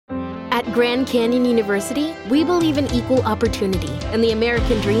At Grand Canyon University, we believe in equal opportunity, and the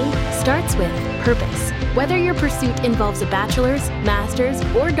American dream starts with purpose. Whether your pursuit involves a bachelor's, master's,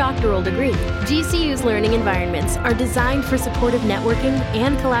 or doctoral degree, GCU's learning environments are designed for supportive networking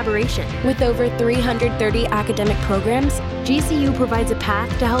and collaboration. With over 330 academic programs, GCU provides a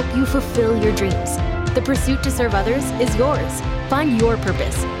path to help you fulfill your dreams. The pursuit to serve others is yours. Find your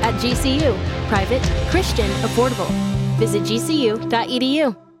purpose at GCU. Private, Christian, affordable. Visit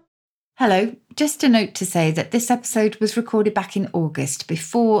gcu.edu. Hello, just a note to say that this episode was recorded back in August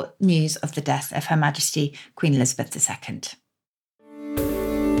before news of the death of Her Majesty Queen Elizabeth II.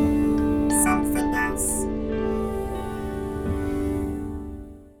 Something else.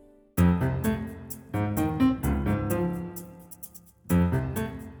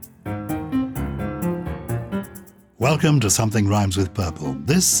 Welcome to Something Rhymes with Purple.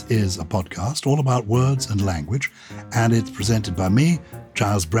 This is a podcast all about words and language, and it's presented by me,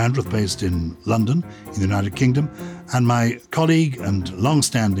 Giles Brandreth, based in London, in the United Kingdom, and my colleague and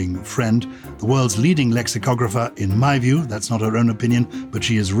long-standing friend, the world's leading lexicographer, in my view. That's not her own opinion, but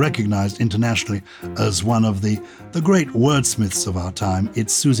she is recognized internationally as one of the great wordsmiths of our time.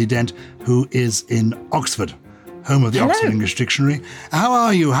 It's Susie Dent, who is in Oxford, home of the Oxford English Dictionary. How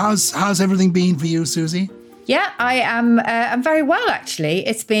are you? How's everything been for you, Susie? Yeah, I am. I'm very well, actually.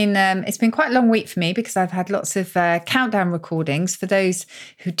 It's been quite a long week for me because I've had lots of countdown recordings. For those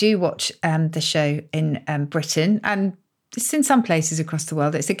who do watch the show in Britain, and it's in some places across the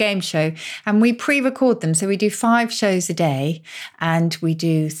world, it's a game show, and we pre-record them. So we do 5 shows a day, and we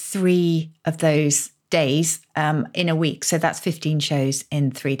do 3 of those days in a week. So that's 15 shows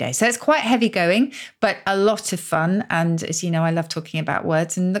in 3 days. So it's quite heavy going, but a lot of fun. And as you know, I love talking about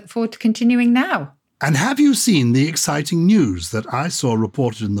words and look forward to continuing now. And have you seen the exciting news that I saw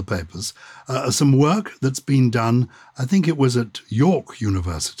reported in the papers? Some work that's been done, I think it was at York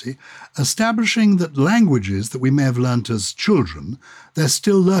University, establishing that languages that we may have learnt as children, they're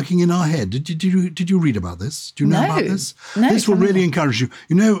still lurking in our head. Did you read about this? Do you know about this? No, this will really encourage you.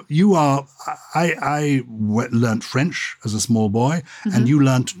 You know, I learnt French as a small boy, and you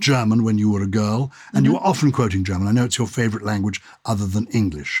learnt German when you were a girl, and you were often quoting German. I know it's your favourite language other than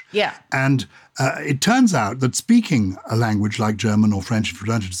English. Yeah. And it turns out that speaking a language like German or French, if you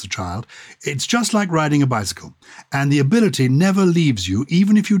learnt it as a child, it's just like riding a bicycle. And the ability never leaves you,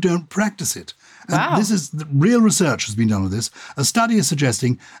 even if you don't practice it. And this is real research has been done with this. A study is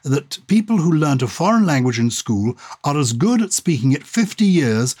suggesting that people who learnt a foreign language in school are as good at speaking it 50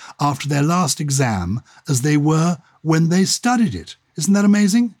 years after their last exam as they were when they studied it. Isn't that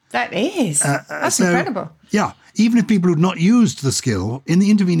amazing? That is. That's incredible. Yeah. Even if people had not used the skill, in the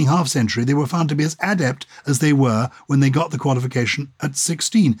intervening half-century, they were found to be as adept as they were when they got the qualification at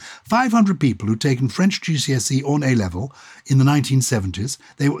 16. 500 people who'd taken French GCSE on A-level in the 1970s,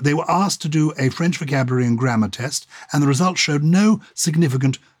 they were asked to do a French vocabulary and grammar test, and the results showed no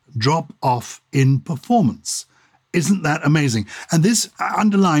significant drop-off in performance. Isn't that amazing? And this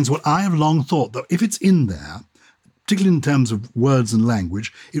underlines what I have long thought, that if it's in there, particularly in terms of words and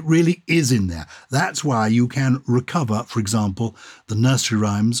language, it really is in there. That's why you can recover, for example, the nursery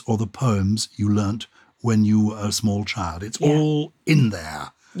rhymes or the poems you learnt when you were a small child. It's all in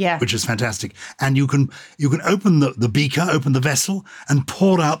there, which is fantastic. And you can open the beaker, open the vessel, and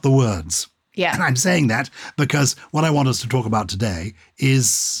pour out the words. Yeah. And I'm saying that because what I want us to talk about today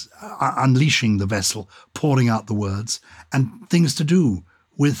is unleashing the vessel, pouring out the words, and things to do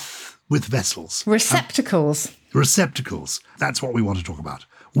with vessels. Receptacles. Receptacles. That's what we want to talk about.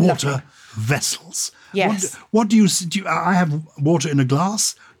 Water vessels. Yes. What do you? I have water in a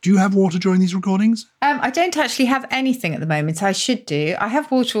glass. Do you have water during these recordings? I don't actually have anything at the moment. I should do. I have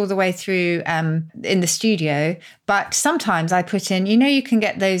water all the way through in the studio, but sometimes I put in, you can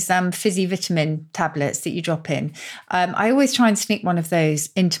get those fizzy vitamin tablets that you drop in. I always try and sneak one of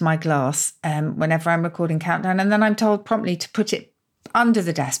those into my glass whenever I'm recording Countdown, and then I'm told promptly to put it under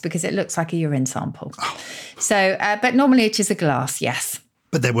the desk because it looks like a urine sample. Oh. So, but normally it is a glass, yes.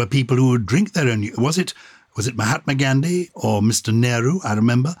 But there were people who would drink their own. Was it Mahatma Gandhi or Mr. Nehru? I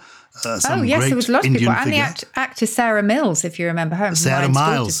remember. There was a lot of people. And the actor Sarah Mills, if you remember her. Sarah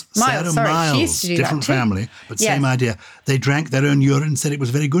Miles. She used to do different that too. Family, but same idea. They drank their own urine and said it was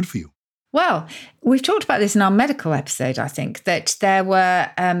very good for you. Well, we've talked about this in our medical episode, I think, that there were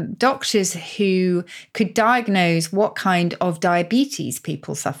doctors who could diagnose what kind of diabetes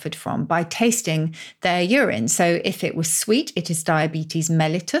people suffered from by tasting their urine. So if it was sweet, it is diabetes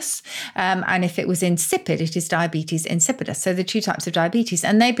mellitus. And if it was insipid, it is diabetes insipidus. So the 2 types of diabetes.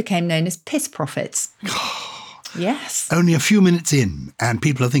 And they became known as piss prophets. Yes. Only a few minutes in, and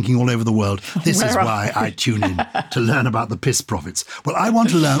people are thinking all over the world, this is why I tune in to learn about the piss prophets. Well, I want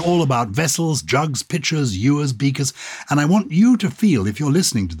to learn all about vessels, jugs, pitchers, ewers, beakers, and I want you to feel, if you're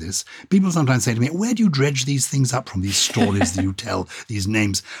listening to this, people sometimes say to me, where do you dredge these things up from, these stories that you tell, these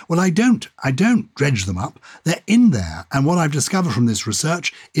names? Well, I don't dredge them up. They're in there. And what I've discovered from this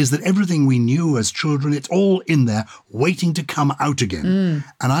research is that everything we knew as children, it's all in there, waiting to come out again.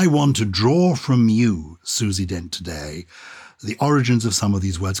 And I want to draw from you, Susie Dent, today, the origins of some of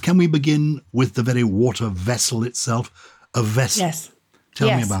these words. Can we begin with the very water vessel itself? A vessel. Yes.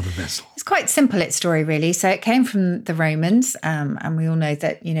 Tell me about a vessel. It's quite simple, its story, really. So it came from the Romans, and we all know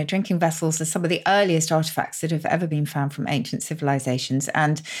that, drinking vessels are some of the earliest artifacts that have ever been found from ancient civilizations.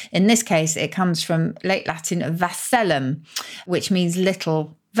 And in this case, it comes from late Latin vasellum, which means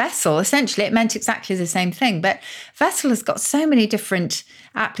little vessel. Essentially, it meant exactly the same thing. But vessel has got so many different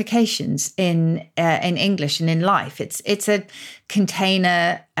applications in English and in life. It's a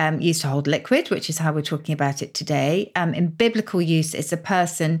container used to hold liquid, which is how we're talking about it today. In biblical use, it's a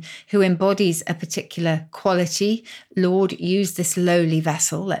person who embodies a particular quality. Lord, use this lowly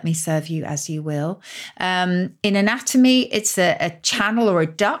vessel. Let me serve you as you will. In anatomy, it's a channel or a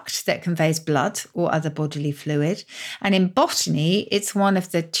duct that conveys blood or other bodily fluid. And in botany, it's one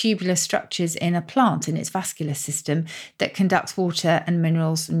of the tubular structures in a plant in its vascular system that conducts water and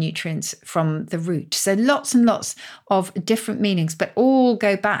minerals and nutrients from the root. So lots and lots of different meanings, but all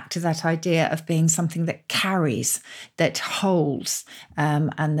go back to that idea of being something that carries, that holds,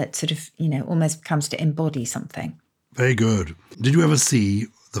 and that sort of, almost comes to embody something. Very good. Did you ever see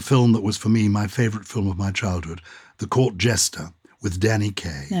the film that was, for me, my favourite film of my childhood, The Court Jester, with Danny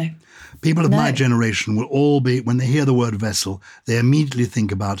Kaye? No. People of my generation will all be, when they hear the word vessel, they immediately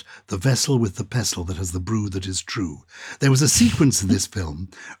think about the vessel with the pestle that has the brew that is true. There was a sequence in this film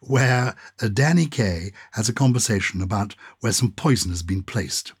where Danny Kaye has a conversation about where some poison has been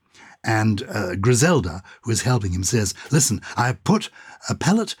placed. And Griselda, who is helping him, says, listen, I have put a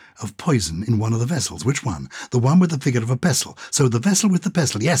pellet of poison in one of the vessels. Which one? The one with the figure of a pestle. So the vessel with the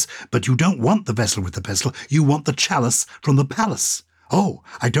pestle, yes, but you don't want the vessel with the pestle. You want the chalice from the palace. Oh,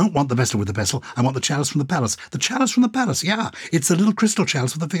 I don't want the vessel with the pestle. I want the chalice from the palace. The chalice from the palace, yeah. It's a little crystal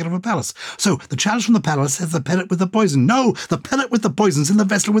chalice with the figure of a palace. So the chalice from the palace has the pellet with the poison. No, the pellet with the poison's in the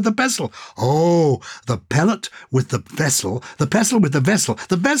vessel with the pestle. Oh, the pellet with the vessel, the pestle with the vessel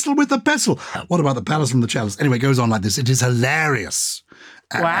with the pestle. What about the palace from the chalice? Anyway, it goes on like this. It is hilarious.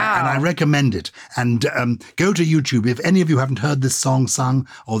 Wow. And I recommend it. And go to YouTube. If any of you haven't heard this song sung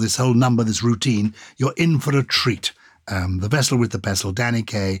or this whole number, this routine, you're in for a treat. The Vessel with the Pestle, Danny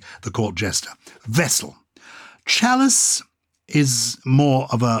Kaye, The Court Jester. Vessel. Chalice is more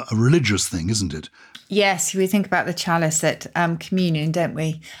of a religious thing, isn't it? Yes, we think about the chalice at communion, don't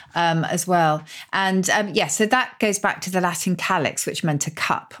we, as well? And so that goes back to the Latin calix, which meant a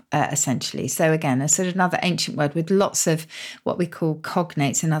cup, essentially. So again, a sort of another ancient word with lots of what we call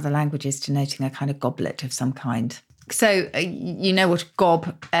cognates in other languages, denoting a kind of goblet of some kind. So you know what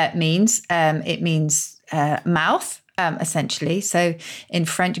gob means. It means mouth. Essentially. So in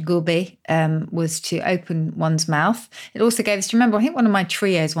French, gober was to open one's mouth. It also gave us, do you remember, I think one of my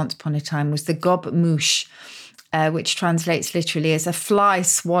trios once upon a time was the gobe-mouche, which translates literally as a fly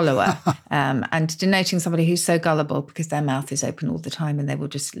swallower, and denoting somebody who's so gullible because their mouth is open all the time and they will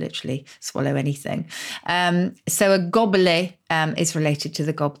just literally swallow anything. So a gobelet is related to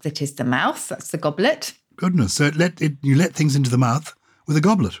the gob that is the mouth. That's the goblet. Goodness. So you let things into the mouth with a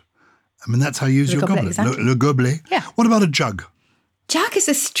goblet. I mean, that's how you use your goblet. Exactly. Le gobelet. Yeah. What about a jug? Jug is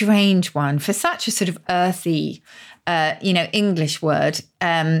a strange one for such a sort of earthy, English word.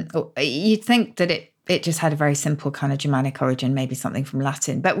 You'd think that it just had a very simple kind of Germanic origin, maybe something from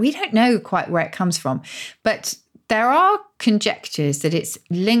Latin, but we don't know quite where it comes from. But there are conjectures that it's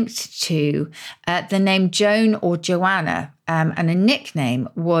linked to the name Joan or Joanna, and a nickname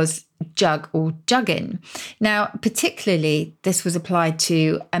was jug or juggin. Now, particularly, this was applied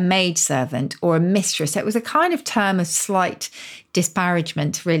to a maidservant or a mistress. It was a kind of term of slight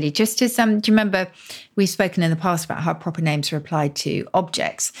disparagement, really. Just as, do you remember we've spoken in the past about how proper names are applied to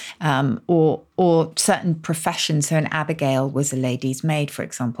objects or certain professions. So an Abigail was a lady's maid, for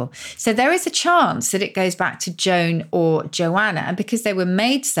example. So there is a chance that it goes back to Joan or Joanna. And because they were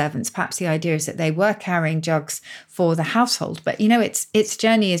maidservants, perhaps the idea is that they were carrying jugs for the household. But, its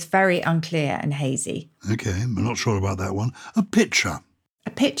journey is very unclear and hazy. Okay, I'm not sure about that one. A pitcher. A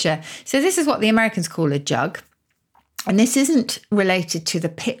pitcher. So this is what the Americans call a jug. And this isn't related to the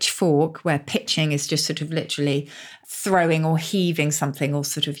pitchfork, where pitching is just sort of literally throwing or heaving something or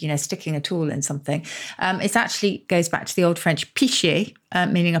sort of, sticking a tool in something. It actually goes back to the old French piché,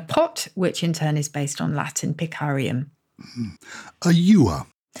 meaning a pot, which in turn is based on Latin picarium. A ewer.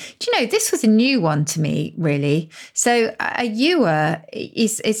 Do you know, this was a new one to me, really. So a ewer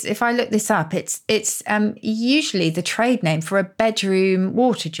is if I look this up, it's usually the trade name for a bedroom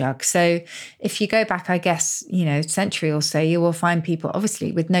water jug. So if you go back, I guess, a century or so, you will find people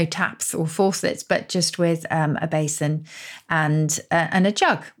obviously with no taps or faucets, but just with a basin and a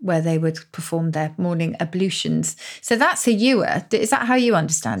jug where they would perform their morning ablutions. So that's a ewer. Is that how you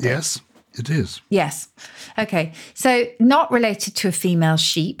understand it? Yes. It is. Yes. Okay. So not related to a female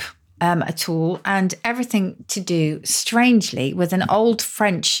sheep at all, and everything to do, strangely, with an old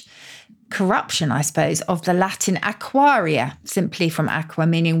French corruption, I suppose, of the Latin aquaria, simply from aqua,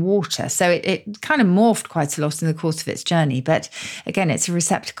 meaning water. So it kind of morphed quite a lot in the course of its journey. But again, it's a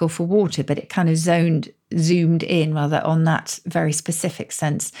receptacle for water, but it kind of zoomed in rather on that very specific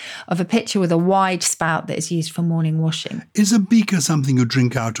sense of a pitcher with a wide spout that is used for morning washing. Is a beaker something you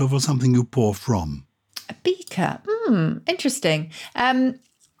drink out of or something you pour from? A beaker? Interesting.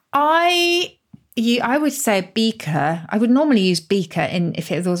 I would say a beaker. I would normally use beaker if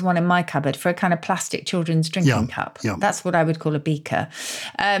there was one in my cupboard for a kind of plastic children's drinking cup. Yeah. That's what I would call a beaker.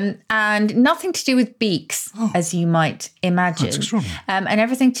 And nothing to do with beaks, as you might imagine. That's extraordinary. And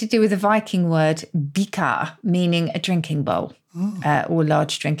everything to do with the Viking word bikar, meaning a drinking bowl. Or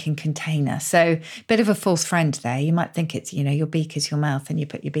large drinking container. So a bit of a false friend there. You might think it's, your beak is your mouth and you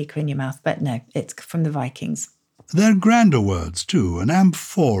put your beaker in your mouth. But no, it's from the Vikings. There are grander words too, an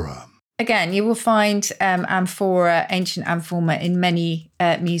amphora. Again, you will find amphora, ancient amphora, in many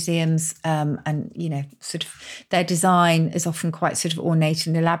museums, and sort of their design is often quite sort of ornate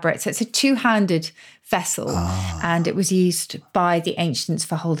and elaborate. So it's a two-handed vessel, and it was used by the ancients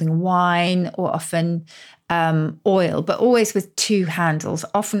for holding wine or often oil, but always with two handles,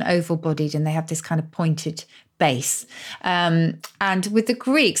 often oval-bodied, and they have this kind of pointed base. And with the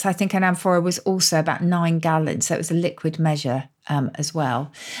Greeks, I think an amphora was also about 9 gallons, so it was a liquid measure as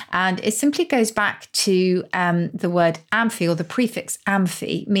well. And it simply goes back to the word amphi, or the prefix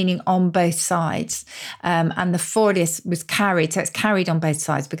amphi, meaning on both sides. And the forius was carried, so it's carried on both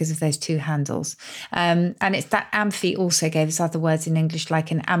sides because of those two handles. And it's that amphi also gave us other words in English,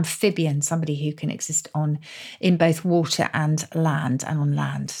 like an amphibian, somebody who can exist in both water and on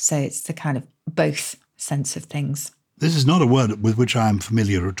land. So it's the kind of both sense of things. This is not a word with which I am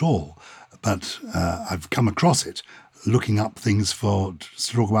familiar at all, but I've come across it looking up things to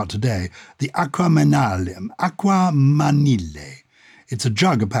talk about today. The aquamanile. It's a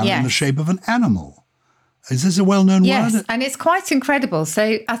jug apparently in the shape of an animal. Is this a well-known word? Yes, and it's quite incredible.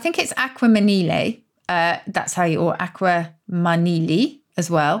 So I think it's aquamanile, that's how or aquamanili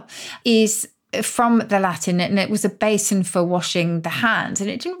as well, is from the Latin, and it was a basin for washing the hands. And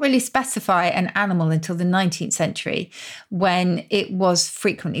it didn't really specify an animal until the 19th century, when it was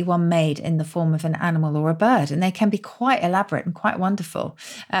frequently one made in the form of an animal or a bird. And they can be quite elaborate and quite wonderful.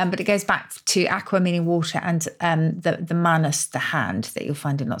 But it goes back to aqua, meaning water, and the manus, the hand, that you'll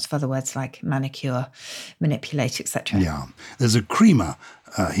find in lots of other words like manicure, manipulate, etc. Yeah. There's a creamer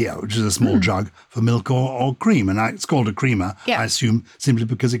here, which is a small jug for milk or cream. And it's called a creamer, I assume, simply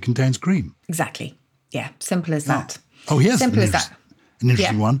because it contains cream. Exactly. Yeah, simple as that. Oh, here's simple as that. An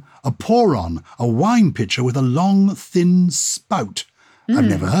interesting one. A pouron, a wine pitcher with a long, thin spout. I've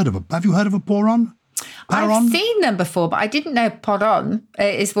never heard of Have you heard of a pouron? I've seen them before, but I didn't know Porron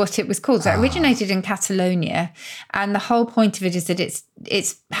is what it was called. So it originated in Catalonia, and the whole point of it is that it's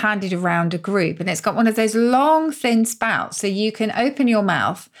handed around a group, and it's got one of those long, thin spouts, so you can open your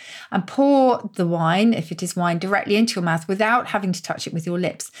mouth and pour the wine, if it is wine, directly into your mouth without having to touch it with your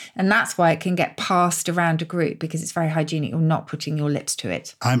lips. And that's why it can get passed around a group, because it's very hygienic. You're not putting your lips to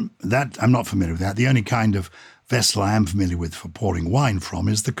it. I'm not familiar with that. The only kind of vessel I am familiar with for pouring wine from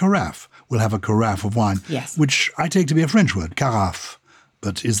is the carafe. We'll have a carafe of wine, which I take to be a French word, carafe.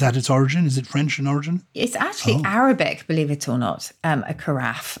 But is that its origin? Is it French in origin? It's actually Arabic, believe it or not, a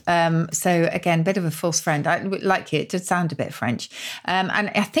carafe. So again, a bit of a false friend. I like it. It did sound a bit French. And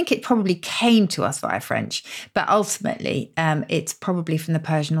I think it probably came to us via French. But ultimately, it's probably from the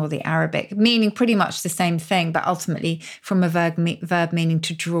Persian or the Arabic, meaning pretty much the same thing, but ultimately from a verb meaning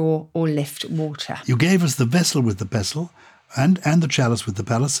to draw or lift water. You gave us the vessel with the pestle and the chalice with the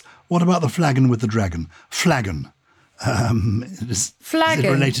palace. What about the flagon with the dragon? Flagon. Flagon, is it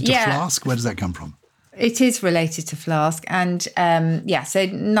related to flask? Where does that come from? it is related to flask. And so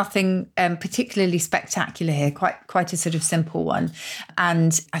nothing particularly spectacular here, quite a sort of simple one.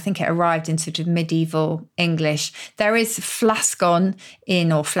 And I think it arrived in sort of medieval English. There is flascon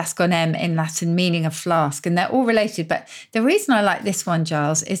or flasconem in Latin, meaning a flask, and they're all related. But the reason I like this one,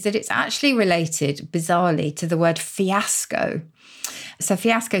 Giles, is that it's actually related, bizarrely, to the word fiasco. So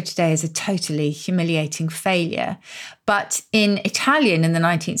fiasco today is a totally humiliating failure. But in Italian in the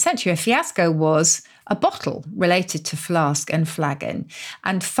 19th century, a fiasco was a bottle related to flask and flagon.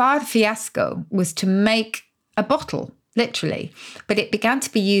 And far fiasco was to make a bottle, literally. But it began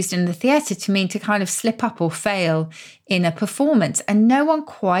to be used in the theatre to mean to kind of slip up or fail in a performance. And no one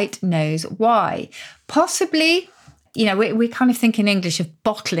quite knows why. Possibly, we kind of think in English of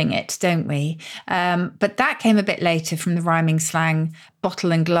bottling it, don't we? But that came a bit later from the rhyming slang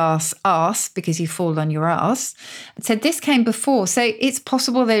bottle and glass arse, because you fall on your arse. So this came before. So it's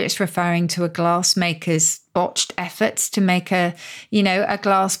possible that it's referring to a glassmaker's botched efforts to make a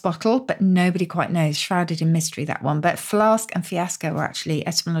glass bottle, but nobody quite knows. Shrouded in mystery, that one. But flask and fiasco are actually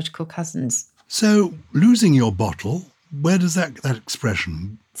etymological cousins. So losing your bottle, where does that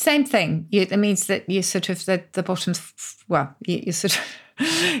expression? Same thing. It means that you sort of the bottom's you sort of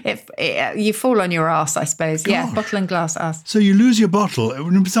you fall on your arse, I suppose. Gosh. Yeah, bottle and glass arse. So you lose your bottle.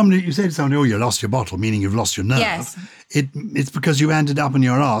 When you say to somebody, "Oh, you lost your bottle," meaning you've lost your nerve. Yes. It's because you ended up on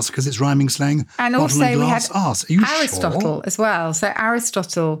your arse because it's rhyming slang. And bottle also and we glass had arse. Are you Aristotle sure? as well. So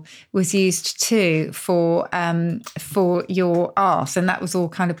Aristotle was used too for your arse, and that was all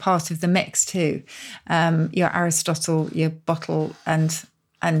kind of part of the mix too. Your Aristotle, your bottle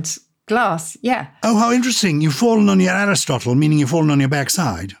and glass, yeah. Oh, how interesting. You've fallen on your Aristotle, meaning you've fallen on your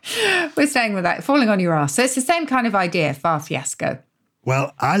backside. We're staying with that, falling on your arse. So it's the same kind of idea, far fiasco.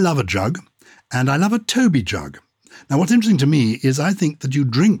 Well, I love a jug, and I love a Toby jug. Now, what's interesting to me is I think that you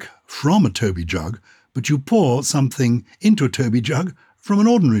drink from a Toby jug, but you pour something into a Toby jug from an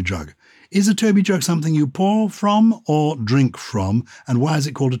ordinary jug. Is a Toby jug something you pour from or drink from, and why is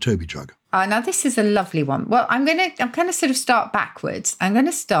it called a Toby jug? Now, this is a lovely one. Well, I'm going to sort of start backwards. I'm going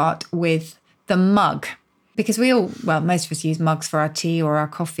to start with the mug, because most of us use mugs for our tea or our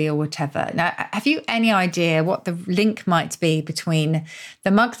coffee or whatever. Now, have you any idea what the link might be between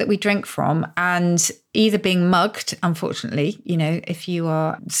the mug that we drink from and either being mugged, unfortunately, if you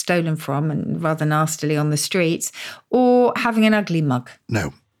are stolen from and rather nastily on the streets, or having an ugly mug?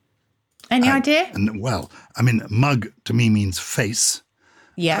 No. Any idea? Mug to me means face.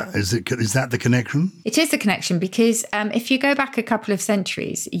 Yeah. Is that the connection? It is the connection, because if you go back a couple of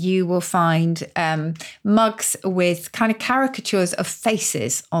centuries, you will find mugs with kind of caricatures of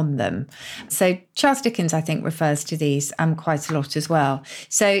faces on them. So Charles Dickens, I think, refers to these quite a lot as well.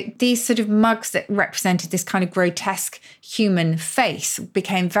 So these sort of mugs that represented this kind of grotesque human face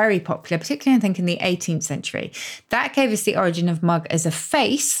became very popular, particularly, I think, in the 18th century. That gave us the origin of mug as a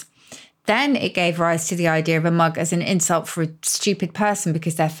face. Then it gave rise to the idea of a mug as an insult for a stupid person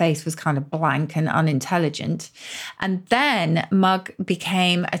because their face was kind of blank and unintelligent. And then mug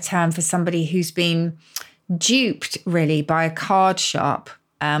became a term for somebody who's been duped, really, by a card sharp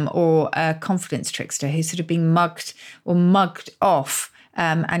or a confidence trickster who's sort of been mugged or mugged off.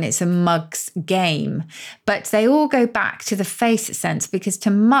 And it's a mug's game. But they all go back to the face sense, because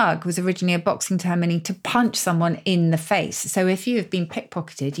to mug was originally a boxing term meaning to punch someone in the face. So if you have been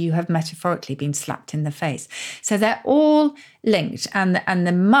pickpocketed, you have metaphorically been slapped in the face. So they're all linked. And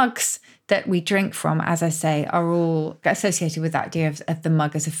the mugs that we drink from, as I say, are all associated with that idea of the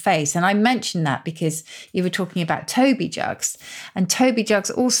mug as a face. And I mentioned that because you were talking about Toby jugs. And Toby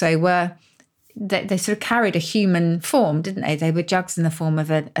jugs also were... They sort of carried a human form, didn't they? They were jugs in the form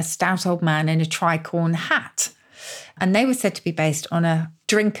of a stout old man in a tricorn hat. And they were said to be based on a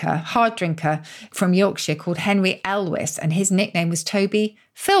hard drinker from Yorkshire called Henry Elwes, and his nickname was Toby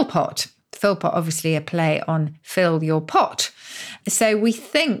Philpot. Philpot, obviously a play on fill your pot. So we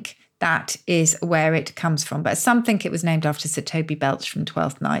think that is where it comes from. But some think it was named after Sir Toby Belch from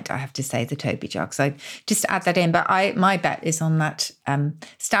Twelfth Night, I have to say, the Toby jug. So just to add that in. But my bet is on that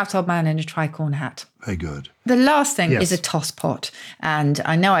stout old man in a tricorn hat. Very good. The last thing Yes. is a toss pot. And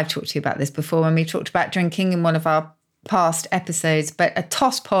I know I've talked to you about this before when we talked about drinking in one of our past episodes, but a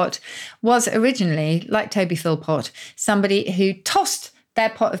toss pot was originally, like Toby Philpot, somebody who tossed their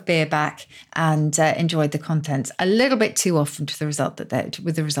pot of beer back and enjoyed the contents a little bit too often, with the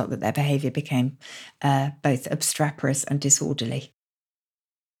result that their behaviour became both obstreperous and disorderly.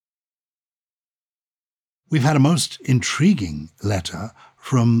 We've had a most intriguing letter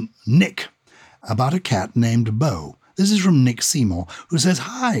from Nick about a cat named Bo. This is from Nick Seymour, who says,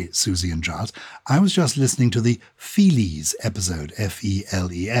 "Hi, Susie and Giles. I was just listening to the Feelies episode,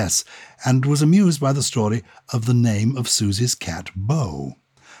 F-E-L-E-S, and was amused by the story of the name of Susie's cat, Bo.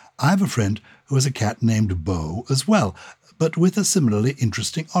 I have a friend who has a cat named Bo as well, but with a similarly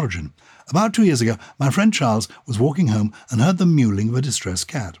interesting origin. About 2 years ago, my friend Charles was walking home and heard the mewling of a distressed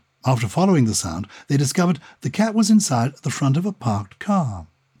cat. After following the sound, they discovered the cat was inside the front of a parked car.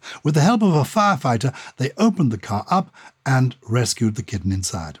 With the help of a firefighter, they opened the car up and rescued the kitten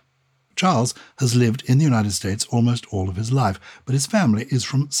inside. Charles has lived in the United States almost all of his life, but his family is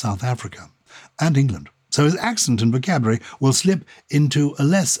from South Africa and England. So his accent and vocabulary will slip into a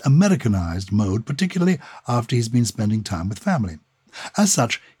less Americanized mode, particularly after he's been spending time with family. As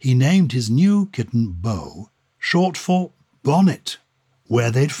such, he named his new kitten Bo, short for Bonnet,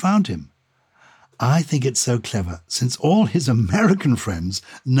 where they'd found him. I think it's so clever, since all his American friends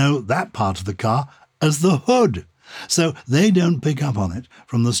know that part of the car as the hood, so they don't pick up on it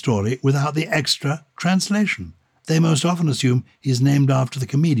from the story without the extra translation. They most often assume he's named after the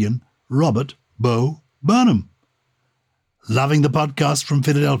comedian Robert Bo Burnham. Loving the podcast from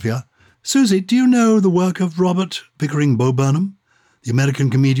Philadelphia. Susie, do you know the work of Robert Pickering Bo Burnham? The American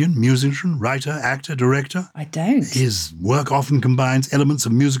comedian, musician, writer, actor, director. I don't. His work often combines elements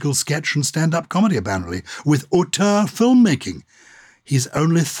of musical, sketch and stand-up comedy, apparently, with auteur filmmaking. He's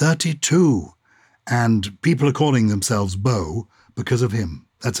only 32, and people are calling themselves Bo because of him.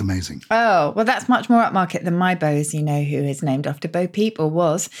 That's amazing. Oh, well, that's much more upmarket than my Bo, as you know, who is named after Bo Peep, or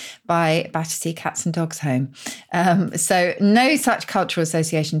was, by Battersea Cats and Dogs Home. So no such cultural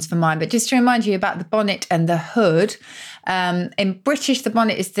associations for mine. But just to remind you about the bonnet and the hood, in British, the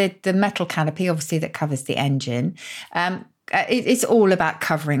bonnet is the metal canopy, obviously, that covers the engine. It's all about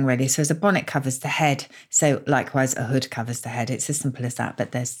covering, really. So as a bonnet covers the head, so likewise a hood covers the head. It's as simple as that.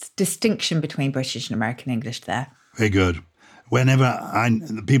 But there's distinction between British and American English there. Very good. Whenever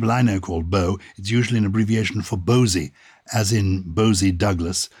the people I know called Bo, it's usually an abbreviation for Bosie, as in Bosie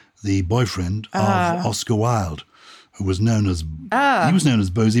Douglas, the boyfriend of Oscar Wilde, who was known as he was known as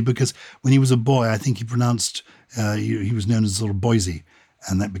Bosie because when he was a boy, I think he pronounced he was known as sort of Boise,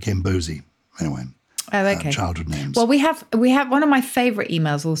 and that became Bosie. Anyway. Oh, okay. Childhood names. Well, we have one of my favourite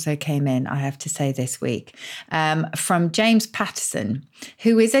emails also came in, I have to say, this week, from James Patterson,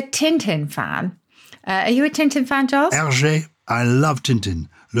 who is a Tintin fan. Are you a Tintin fan, Giles? Hergé, I love Tintin.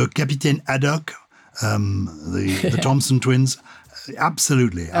 Le Capitaine Haddock, the Thompson twins,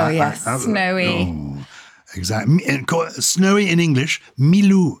 absolutely. Oh, yes, Snowy. Oh, exactly. Snowy in English,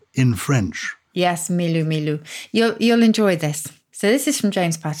 Milou in French. Yes, Milou. You'll enjoy this. So this is from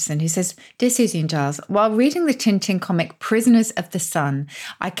James Patterson, who says, "Dear Susie and Giles, while reading the Tintin comic Prisoners of the Sun,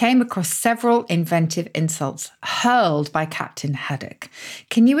 I came across several inventive insults hurled by Captain Haddock.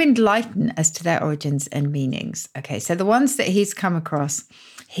 Can you enlighten as to their origins and meanings?" Okay, so the ones that he's come across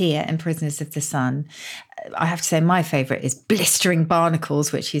here in Prisoners of the Sun, I have to say my favourite is blistering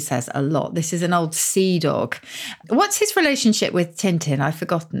barnacles, which he says a lot. This is an old sea dog. What's his relationship with Tintin? I've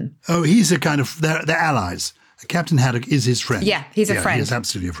forgotten. Oh, he's a kind of, they're allies. Captain Haddock is his friend. Yeah, he's a friend. He's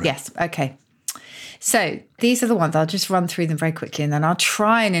absolutely a friend. Yes, okay. So these are the ones. I'll just run through them very quickly and then I'll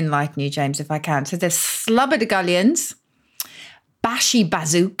try and enlighten you, James, if I can. So there's slubberdigullions, bashy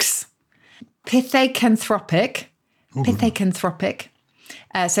bazooks, pithecanthropic.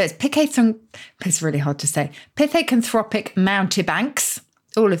 So it's really hard to say. Pithecanthropic mountebanks.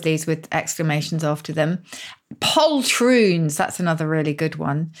 All of these with exclamations after them. Poltroons, that's another really good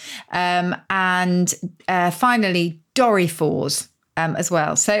one. And finally, doryphores as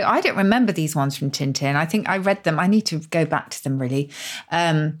well. So I don't remember these ones from Tintin. I think I read them. I need to go back to them, really.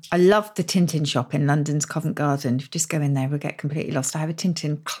 I love the Tintin shop in London's Covent Garden. If you just go in there, we'll get completely lost. I have a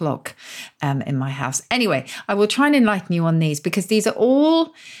Tintin clock in my house. Anyway, I will try and enlighten you on these because these are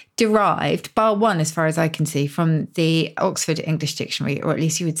all derived, bar one, as far as I can see, from the Oxford English Dictionary, or at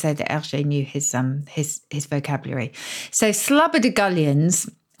least you would say that Hergé knew his vocabulary. So slubberdigullions,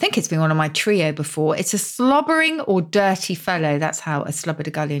 I think it's been one of my trio before. It's a slobbering or dirty fellow. That's how a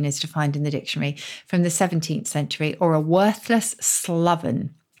slubberdigullion is defined in the dictionary from the 17th century, or a worthless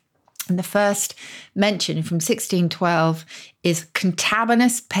sloven. And the first mention from 1612 is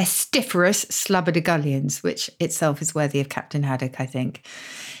Contaminous Pestiferous Slubberdigullions, which itself is worthy of Captain Haddock, I think.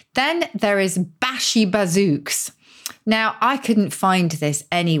 Then there is Bashy Bazooks. Now, I couldn't find this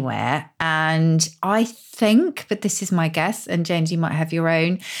anywhere, and I think, but this is my guess, and James, you might have your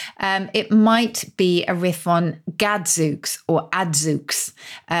own, it might be a riff on gadzooks or adzooks,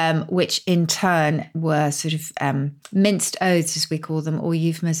 which in turn were sort of minced oaths, as we call them, or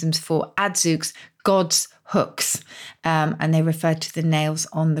euphemisms for adzooks, God's hooks, and they referred to the nails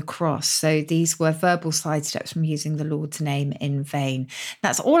on the cross. So these were verbal sidesteps from using the Lord's name in vain.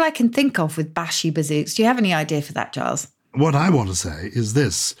 That's all I can think of with Bashi-Bazooks. Do you have any idea for that, Giles? What I want to say is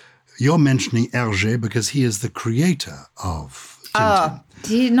this. You're mentioning Hergé because he is the creator of Tintin.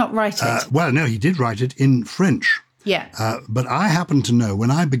 Did he not write it? Well, no, he did write it in French. Yeah. But I happen to know, when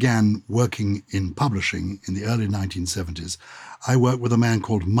I began working in publishing in the early 1970s, I worked with a man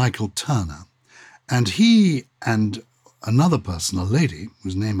called Michael Turner. And he and another person, a lady,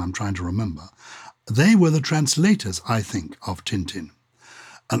 whose name I'm trying to remember, they were the translators, I think, of Tintin.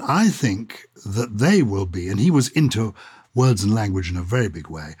 And I think that they will be, and he was into words and language in a very big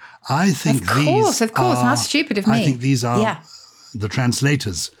way. I think Of course. How stupid of me. I think these are the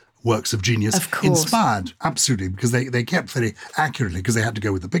translators' works of genius. Of course. Inspired, absolutely, because they kept very accurately, because they had to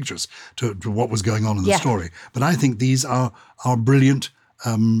go with the pictures to what was going on in the story. But I think these are brilliant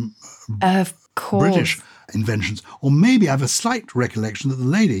Of course. British inventions. Or maybe I have a slight recollection that the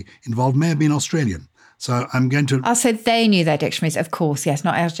lady involved may have been Australian. So I'm going to... I'll say they knew their dictionaries, of course, yes,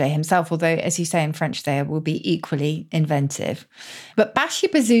 not Hergé himself, although, as you say in French, they will be equally inventive. But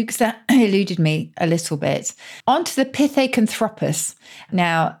Bashi-Bazooks, that eluded me a little bit. On to the Pithecanthropus.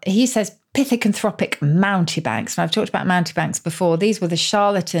 Now, he says Pithecanthropic mountebanks. And I've talked about mountebanks before. These were the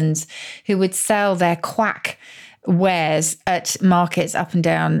charlatans who would sell their quack wares at markets up and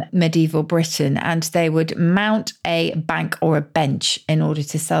down medieval Britain, and they would mount a bank or a bench in order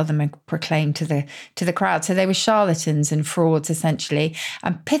to sell them and proclaim to the crowd. So they were charlatans and frauds, essentially.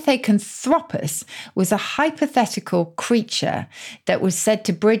 And Pithecanthropus was a hypothetical creature that was said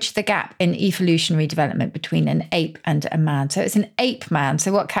to bridge the gap in evolutionary development between an ape and a man. So it's an ape man.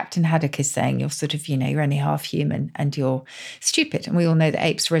 So what Captain Haddock is saying, you're sort of, you're only half human and you're stupid. And we all know that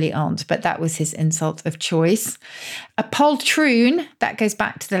apes really aren't, but that was his insult of choice. A poltroon, that goes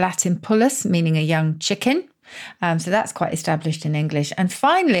back to the Latin pullus, meaning a young chicken. So that's quite established in English. And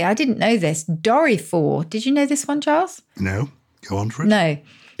finally, I didn't know this, Doryphore. Did you know this one, Giles? No. Go on for it. No.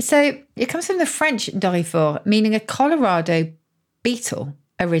 So it comes from the French Doryphore, meaning a Colorado beetle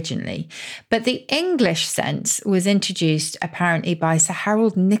originally. But the English sense was introduced apparently by Sir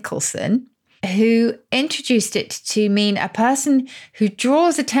Harold Nicolson, who introduced it to mean a person who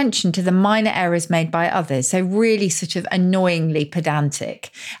draws attention to the minor errors made by others. So really sort of annoyingly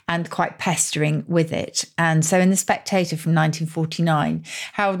pedantic and quite pestering with it. And so in The Spectator from 1949,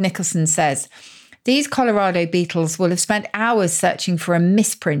 Harold Nicolson says, these Colorado beetles will have spent hours searching for a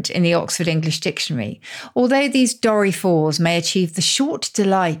misprint in the Oxford English Dictionary. Although these Doryphores may achieve the short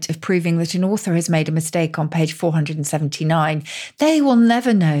delight of proving that an author has made a mistake on page 479, they will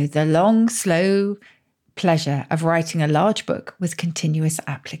never know the long, slow pleasure of writing a large book with continuous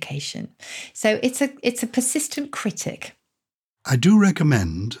application. So it's a persistent critic. I do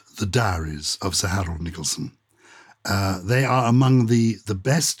recommend the diaries of Sir Harold Nicolson. They are among the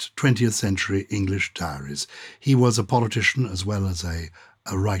best 20th century English diaries. He was a politician as well as a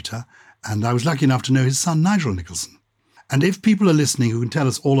writer, and I was lucky enough to know his son, Nigel Nicolson. And if people are listening who can tell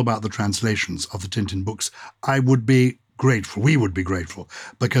us all about the translations of the Tintin books, I would be grateful. We would be grateful,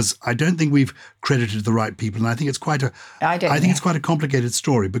 because I don't think we've credited the right people, and I think it's quite it's quite a complicated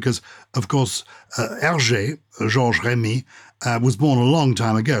story, because, of course, Hergé, Georges Remy, was born a long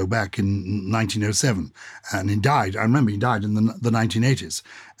time ago, back in 1907, and he died. I remember he died in the 1980s,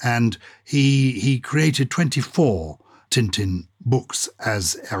 and he created 24 Tintin books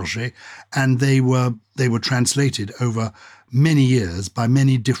as Hergé, and they were translated over many years by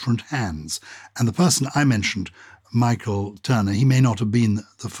many different hands. And the person I mentioned, Michael Turner, he may not have been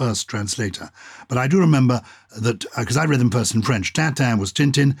the first translator, but I do remember that, because I read them first in French, Tintin was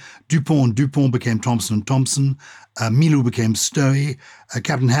Tintin, Dupont became Thompson and Thompson, Milou became Stowe,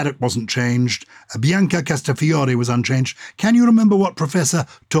 Captain Haddock wasn't changed, Bianca Castafiore was unchanged. Can you remember what Professor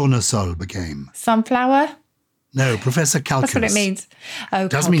Tournesol became? Sunflower? No, Professor Calculus. That's what it means. Oh,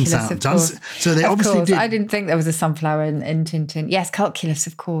 does calculus, mean sound. of course. So they obviously did. I didn't think there was a sunflower in Tintin. Yes, calculus,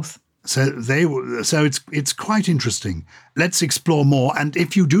 of course. So it's quite interesting. Let's explore more. And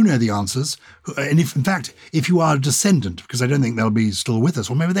if you do know the answers, and if you are a descendant, because I don't think they'll be still with us,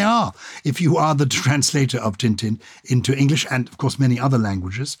 or maybe they are, if you are the translator of Tintin into English and, of course, many other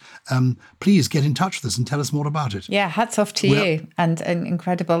languages, please get in touch with us and tell us more about it. Yeah, hats off to you and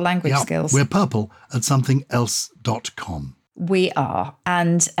incredible language skills. We're purple@somethingelse.com. We are.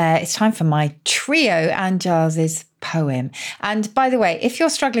 And it's time for my trio and Giles's poem. And by the way, if you're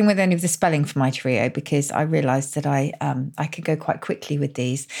struggling with any of the spelling for my trio, because I realised that I could go quite quickly with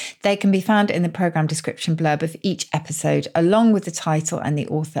these, they can be found in the programme description blurb of each episode, along with the title and the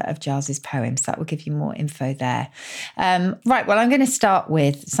author of Giles's poems. That will give you more info there. Right, well, I'm going to start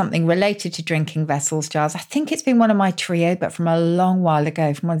with something related to drinking vessels, Giles. I think it's been one of my trio, but from a long while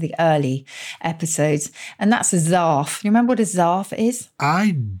ago, from one of the early episodes, and that's a zarf. You remember what a zarf is?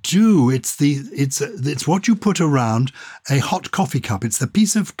 I do. It's what you put around a hot coffee cup. It's the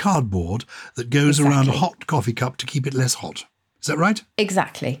piece of cardboard that goes around a hot coffee cup to keep it less hot. Is that right?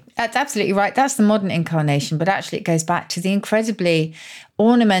 Exactly. That's absolutely right. That's the modern incarnation, but actually it goes back to the incredibly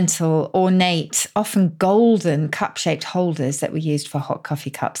ornamental, ornate, often golden cup-shaped holders that were used for hot coffee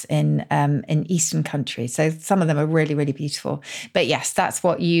cups in Eastern countries. So some of them are really, really beautiful. But yes, that's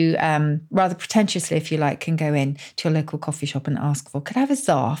what you, rather pretentiously, if you like, can go in to your local coffee shop and ask for. Could I have a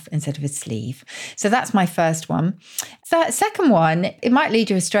zarf instead of a sleeve? So that's my first one. The second one, it might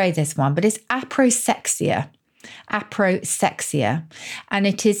lead you astray, this one, but it's aprosexia. Aprosexia, and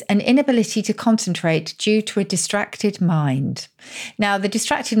it is an inability to concentrate due to a distracted mind. Now, the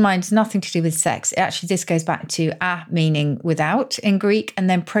distracted mind has nothing to do with sex. Actually, this goes back to a meaning without in Greek, and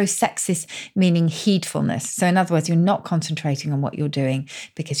then prosexis meaning heedfulness. So in other words, you're not concentrating on what you're doing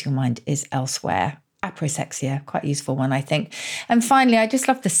because your mind is elsewhere. Aprosexia, quite a useful one, I think. And finally, I just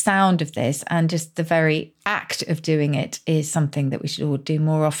love the sound of this, and just the very act of doing it is something that we should all do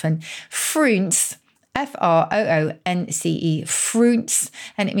more often. Froonce. Froonce, froonce,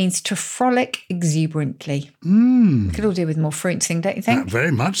 and it means to frolic exuberantly. We could all do with more froonцing, don't you think?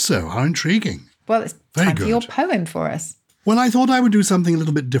 Very much so. How intriguing. Well, it's time for your poem for us. Well, I thought I would do something a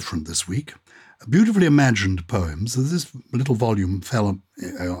little bit different this week. Beautifully imagined poems. This little volume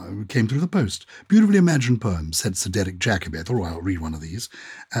came through the post. Beautifully imagined poems, said Sir Derek Jacobi. I thought, well, I'll read one of these.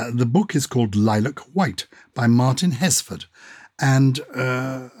 The book is called Lilac White by Martin Hesford. And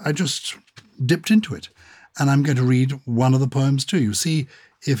I just dipped into it, and I'm going to read one of the poems to you. See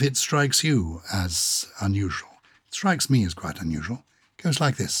if it strikes you as unusual. It strikes me as quite unusual. It goes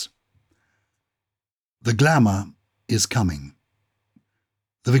like this. The glamour is coming.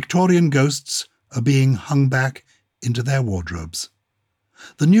 The Victorian ghosts are being hung back into their wardrobes.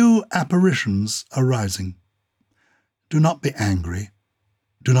 The new apparitions are rising. Do not be angry.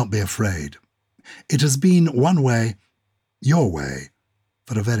 Do not be afraid. It has been one way, your way,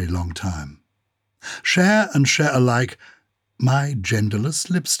 for a very long time. Share and share alike my genderless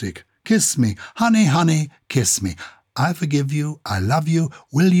lipstick. Kiss me, honey, honey, kiss me. I forgive you, I love you.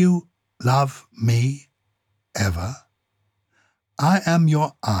 Will you love me ever? I am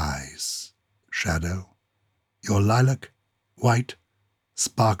your eyes, shadow, your lilac, white,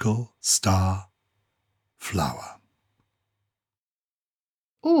 sparkle, star, flower.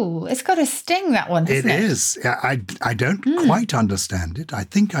 Ooh, it's got a sting, that one, hasn't it? It is. I don't quite understand it. I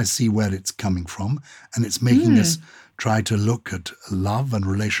think I see where it's coming from, and it's making us try to look at love and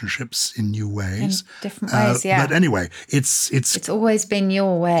relationships in new ways. In different ways, yeah. But anyway, it's always been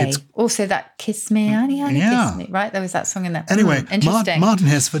your way. Also that kiss me, honey, honey, kiss me, right? There was that song in there. Anyway, interesting. Martin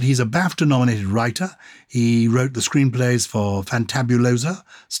Hesford, he's a BAFTA-nominated writer. He wrote the screenplays for Fantabulosa,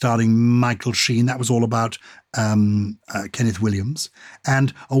 starring Michael Sheen. That was all about Kenneth Williams,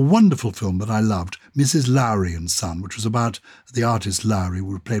 and a wonderful film that I loved, Mrs. Lowry and Son, which was about the artist Lowry, who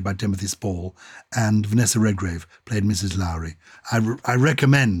was played by Timothy Spall, and Vanessa Redgrave played Mrs. Lowry. I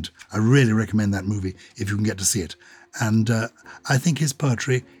really recommend that movie if you can get to see it. And I think his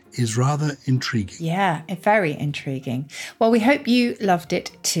poetry is rather intriguing. Yeah, very intriguing. Well, we hope you loved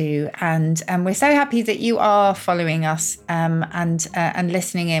it too, and we're so happy that you are following us and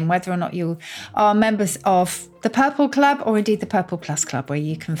listening in, whether or not you are members of the Purple Club or indeed the Purple Plus Club, where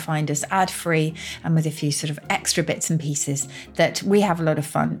you can find us ad-free and with a few sort of extra bits and pieces that we have a lot of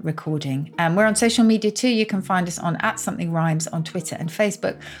fun recording. We're on social media too. You can find us on @SomethingRhymes on Twitter and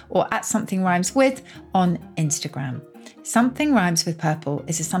Facebook, or @SomethingRhymesWith on Instagram. Something Rhymes with Purple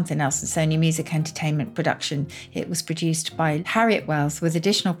is a Something Else and Sony Music Entertainment production. It was produced by Harriet Wells with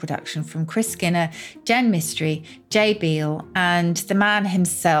additional production from Chris Skinner, Jen Mystery, Jay Beale, and the man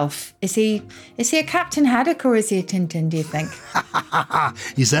himself. Is he a Captain Haddock or is he a Tintin, do you think?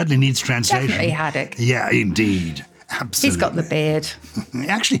 He certainly needs translation. Definitely Haddock. Yeah, indeed. Absolutely. He's got the beard.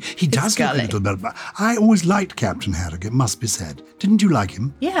 Actually, he does look a little bit. I always liked Captain Haddock, it must be said. Didn't you like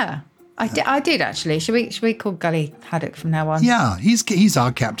him? Yeah. I did actually. Should we call Gully Haddock from now on? Yeah, he's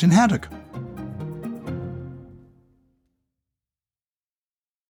our Captain Haddock.